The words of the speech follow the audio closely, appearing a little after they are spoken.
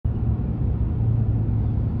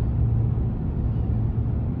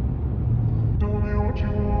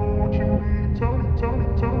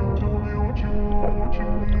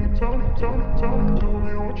I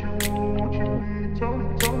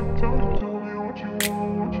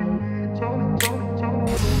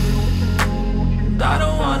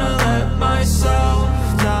don't wanna let myself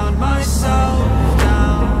down, I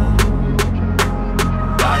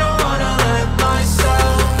don't wanna let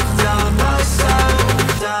myself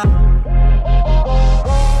down.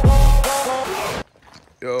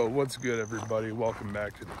 Yo, what's good everybody? Welcome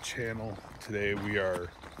back to the channel. Today we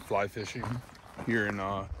are fly fishing here in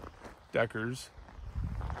Deckers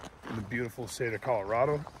in the beautiful state of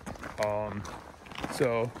Colorado.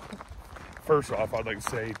 So first off, I'd like to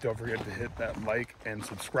say don't forget to hit that like and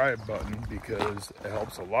subscribe button because it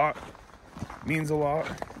helps a lot, means a lot,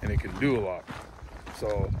 and it can do a lot.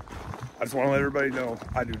 So I just want to let everybody know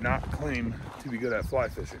I do not claim to be good at fly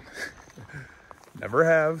fishing. Never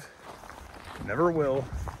have, never will,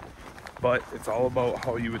 but it's all about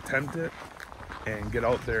how you attempt it and get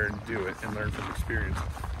out there and do it and learn from experience.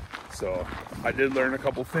 So I did learn a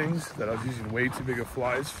couple things that I was using way too big of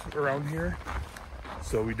flies around here.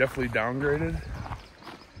 So we definitely downgraded.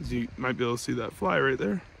 As you might be able to see that fly right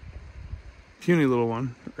there. Puny little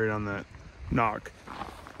one right on that knock.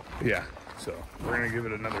 Yeah, so we're gonna give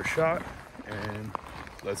it another shot and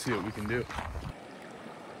let's see what we can do.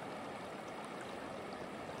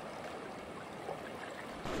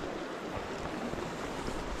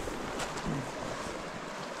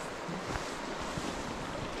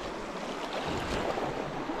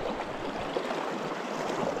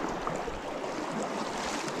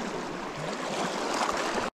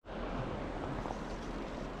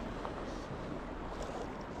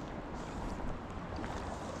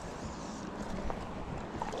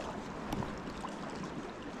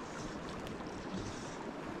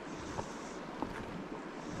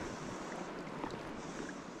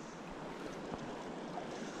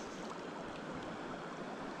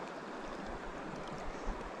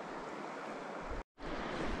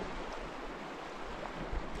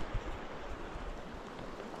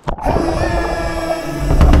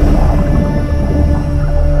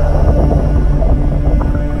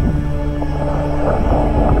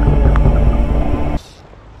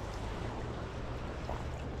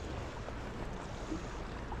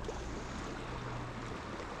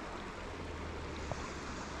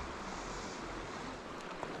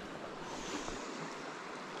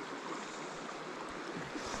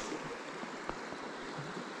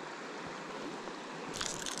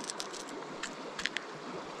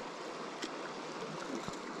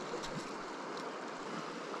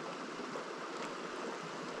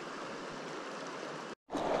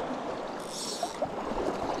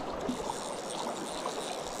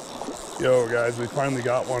 Yo guys, we finally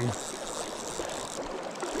got one.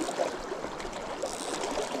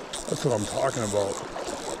 That's what I'm talking about.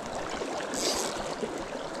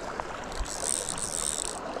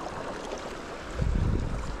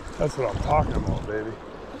 That's what I'm talking about, baby.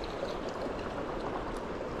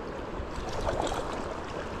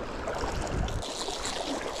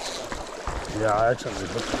 Yeah, I accidentally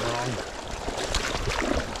hooked it wrong.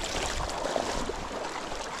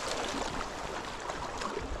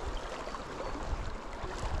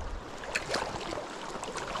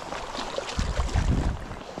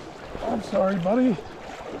 I'm sorry, buddy.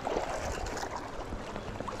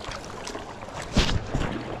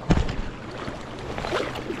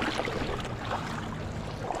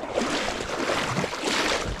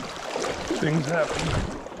 Things happen.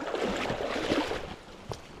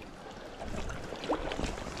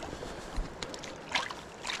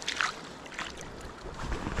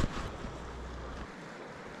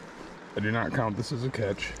 I do not count this as a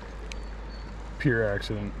catch. Pure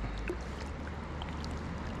accident.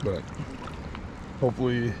 But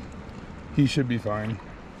hopefully he should be fine.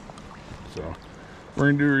 So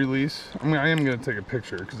we're gonna do a release. I mean, I am gonna take a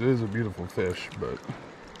picture because it is a beautiful fish, but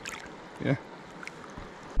yeah.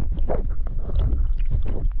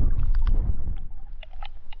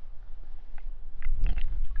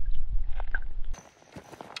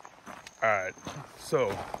 All right,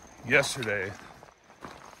 so yesterday,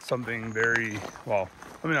 something very, well,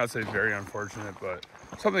 let me not say very unfortunate, but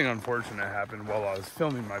something unfortunate happened while I was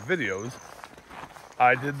filming my videos.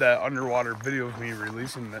 I did that underwater video of me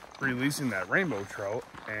releasing that rainbow trout,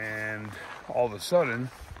 and all of a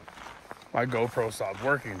sudden, my GoPro stopped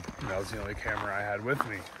working. And that was the only camera I had with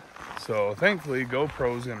me. So thankfully,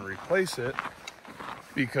 GoPro is gonna replace it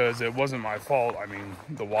because it wasn't my fault. I mean,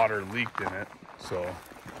 the water leaked in it. So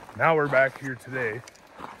now we're back here today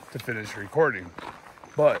to finish recording.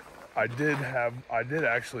 But I did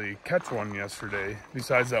actually catch one yesterday,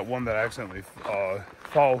 besides that one that I accidentally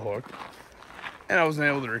foul hooked, and I wasn't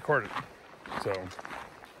able to record it. So,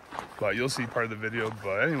 but you'll see part of the video.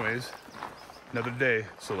 But anyways, another day,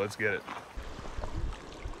 so let's get it.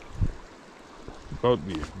 About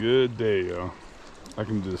to be a good day, yo. I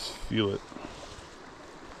can just feel it.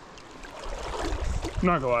 I'm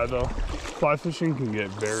not gonna lie though, fly fishing can get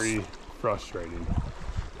very frustrating.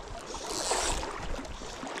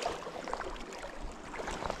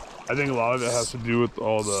 I think a lot of it has to do with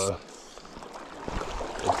all the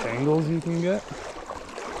tangles you can get.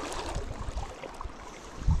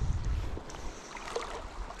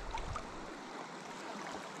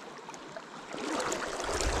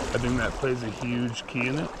 I think that plays a huge key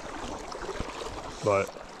in it, but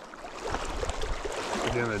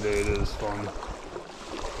at the end of the day, it is fun.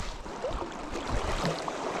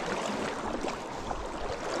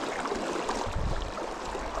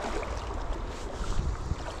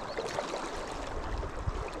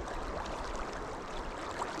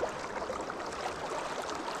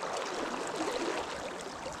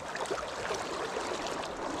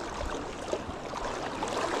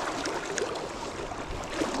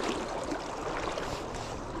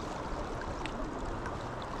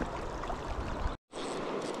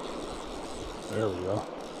 There we go.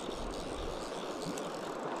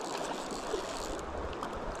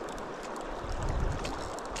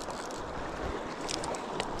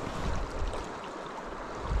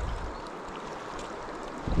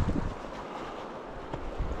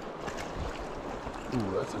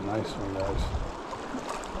 Ooh, that's a nice one, guys.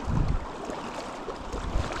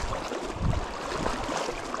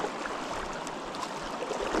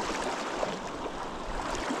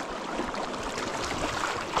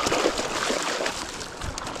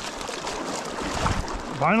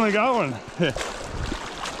 Finally got one.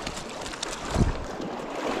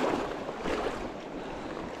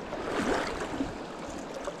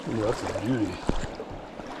 Ooh, that's a beauty.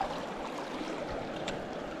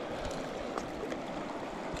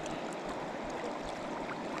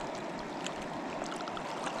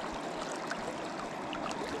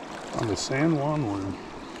 On the San Juan one.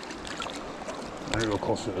 I'm gonna go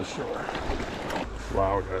closer to the shore.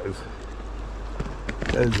 Wow, guys.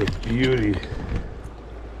 That is a beauty.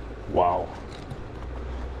 Wow.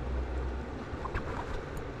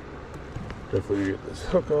 Definitely get this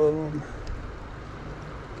hook out of them.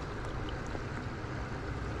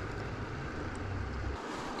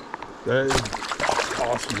 That is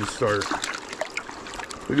awesome to start.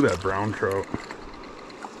 Look at that brown trout.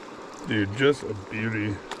 Dude, just a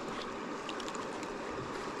beauty.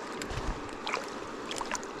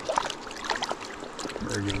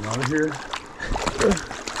 Better get him out of here.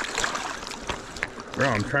 Bro,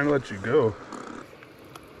 I'm trying to let you go.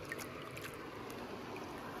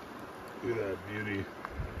 Look at that beauty.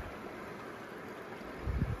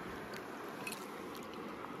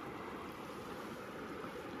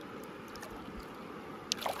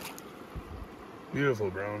 Beautiful,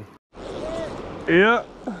 brown. Yeah.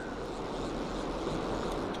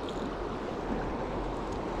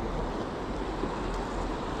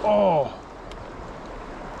 Oh.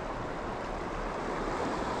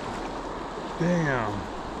 Damn.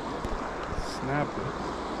 Snapped it.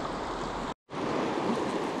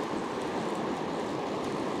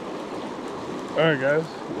 Alright guys,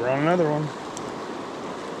 we're on another one.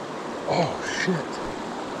 Oh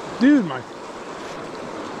shit. Dude, my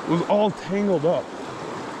was all tangled up.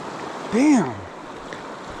 Damn.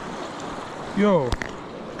 Yo,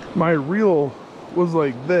 my reel was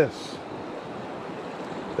like this.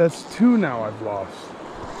 That's two now I've lost.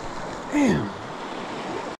 Damn.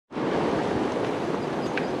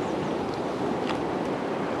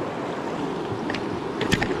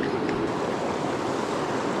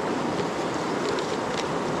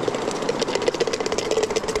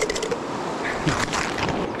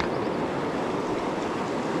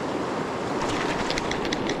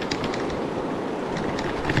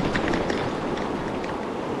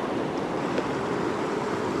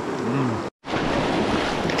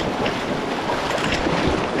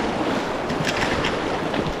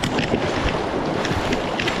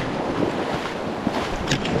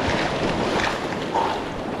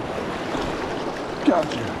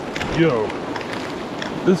 Gotcha. Yo,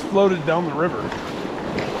 this floated down the river.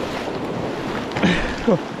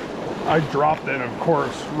 I dropped it, of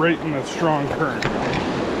course, right in the strong current.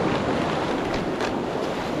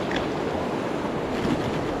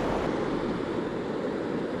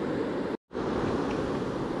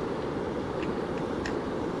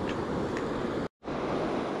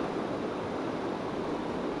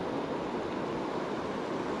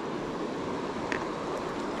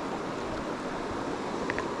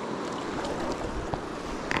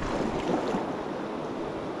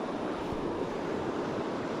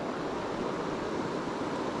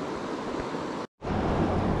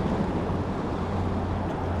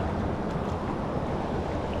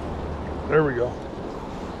 There we go.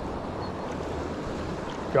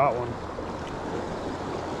 Got one.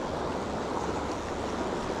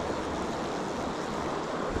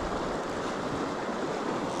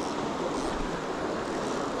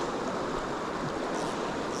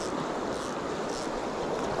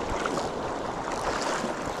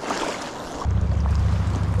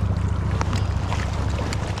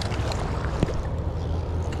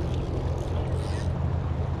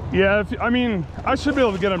 Yeah, I mean, I should be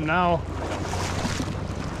able to get him now.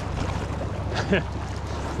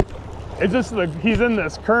 It's just like he's in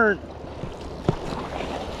this current.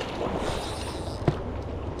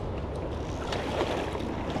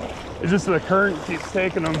 It's just the current keeps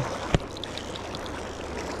taking him.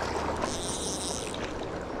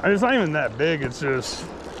 And it's not even that big, it's just.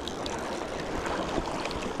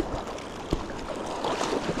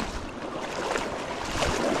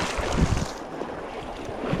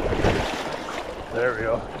 There we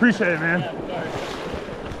go. Appreciate it, man. Yeah, of course.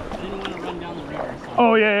 I didn't want to run down the river. So.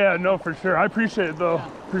 Oh, yeah, no, for sure. I appreciate it, though. Yeah.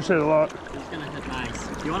 Appreciate it a lot. It's gonna hit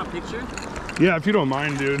nice. You want a picture? Yeah, if you don't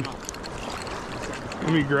mind, dude.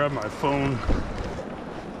 Let me grab my phone.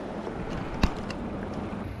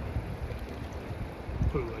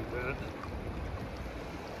 Put it like that.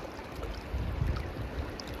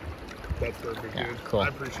 That's perfect, Yeah, dude. cool. I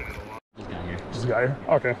appreciate it a lot. This guy here. This guy here?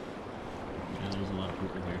 Okay. Yeah, there's a lot of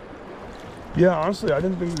people here. Yeah, honestly, I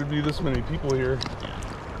didn't think there'd be this many people here. Yeah.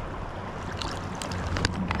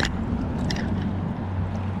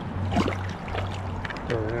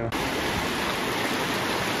 Oh, yeah.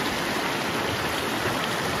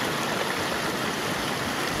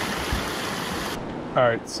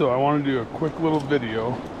 Alright, so I want to do a quick little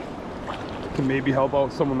video to maybe help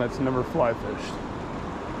out someone that's never fly fished.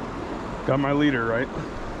 Got my leader, right?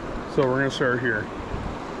 So we're going to start here.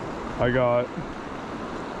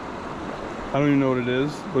 I don't even know what it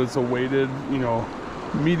is, but it's a weighted, you know,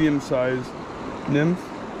 medium-sized nymph.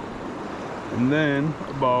 And then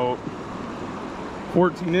about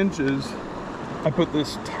 14 inches, I put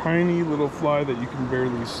this tiny little fly that you can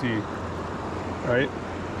barely see, right?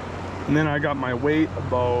 And then I got my weight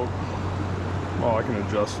about, well, I can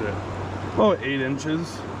adjust it, about 8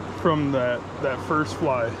 inches from that first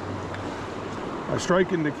fly. My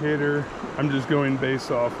strike indicator, I'm just going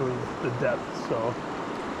based off of the depth, so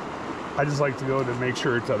I just like to go to make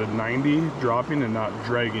sure it's at a 90 dropping and not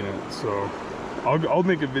dragging it. So I'll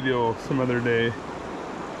make a video some other day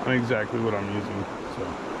on exactly what I'm using. So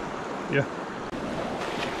yeah.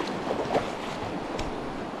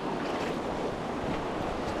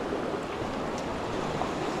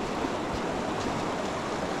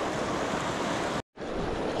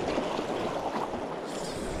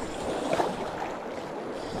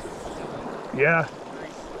 Yeah.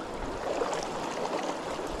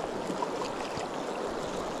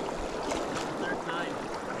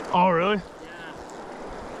 Oh, really? Yeah.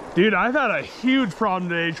 Dude, I've had a huge problem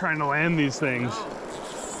today trying to land these things.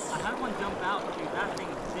 Oh, I had one jump out, dude. That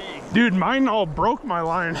thing's big. Dude, mine all broke my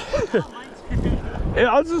line. Oh, mine too.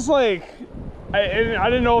 I was just like, I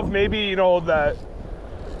didn't know if maybe, you know, that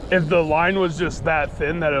if the line was just that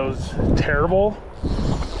thin that it was terrible.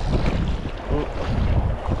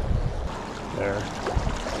 There.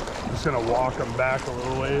 I'm just gonna walk them back a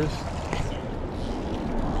little ways.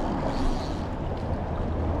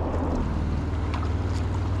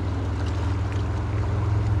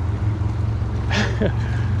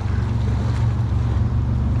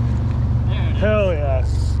 Hell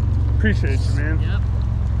yes. Appreciate you, man. Yep.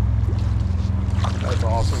 That's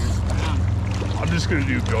awesome. I'm just gonna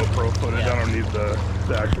do GoPro footage. Yeah. I don't need the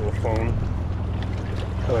actual phone.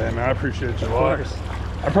 Oh yeah, man, I appreciate you a lot.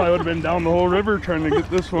 I probably would have been down the whole river trying to get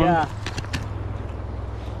this one. Yeah.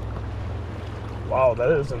 Wow,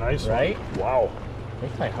 that is a nice Right? one. Wow. They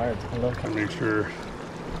fly hard. I love I'll make sure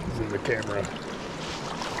he's in the camera.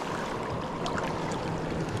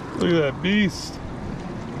 Look at that beast.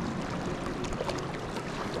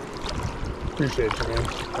 Appreciate you, man.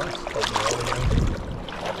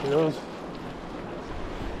 Happy those.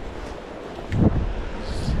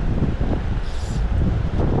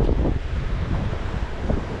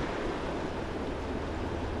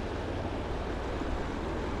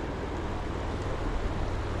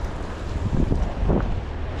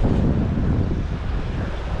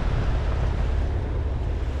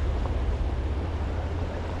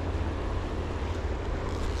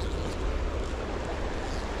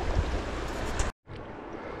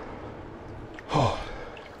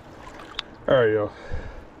 There you go.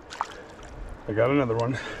 I got another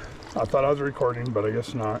one. I thought I was recording, but I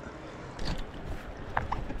guess not.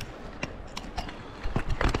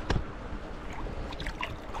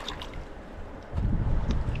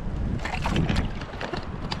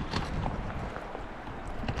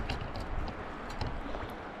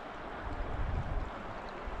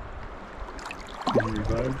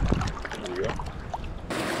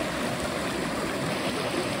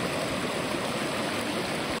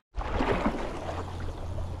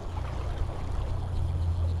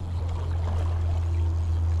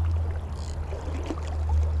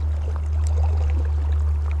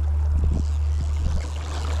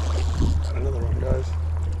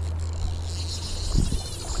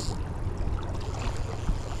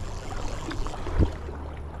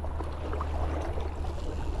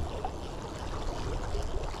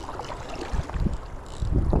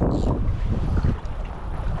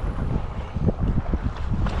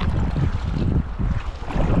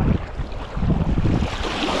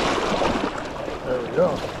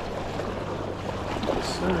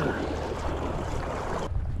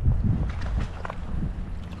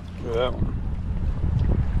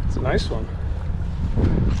 Nice one.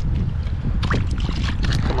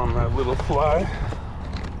 Come on, that little fly.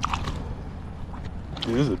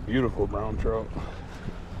 Dude, this is a beautiful brown trout.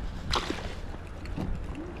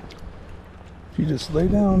 If you just lay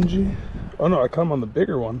down, G. Oh no, I caught him on the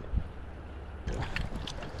bigger one.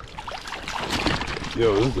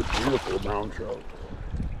 Yo, this is a beautiful brown trout.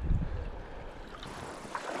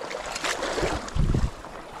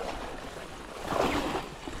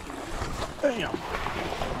 Damn.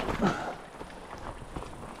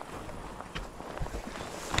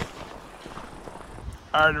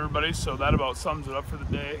 Alright everybody, so that about sums it up for the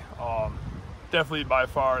day. Definitely by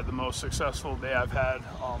far the most successful day I've had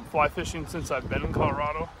fly fishing since I've been in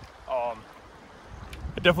Colorado. I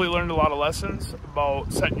definitely learned a lot of lessons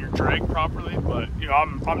about setting your drag properly, but you know,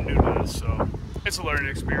 I'm new to this, so it's a learning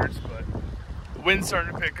experience. But the wind's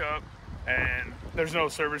starting to pick up and there's no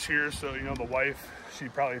service here, so you know, the wife, she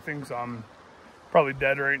probably thinks I'm probably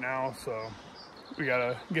dead right now, so we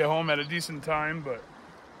gotta get home at a decent time. But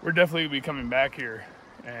we're definitely gonna be coming back here,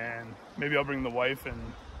 and maybe I'll bring the wife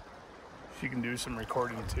and she can do some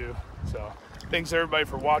recording too. So thanks everybody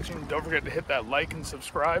for watching. Don't forget to hit that like and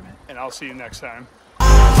subscribe, and I'll see you next time.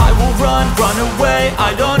 I will run away,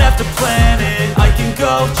 I don't have to plan it. I can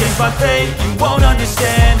go, change my fate, you won't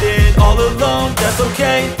understand it. All alone, that's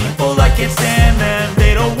okay, people I can't stand them.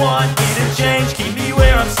 They don't want me to change, keep me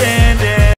where I'm standing.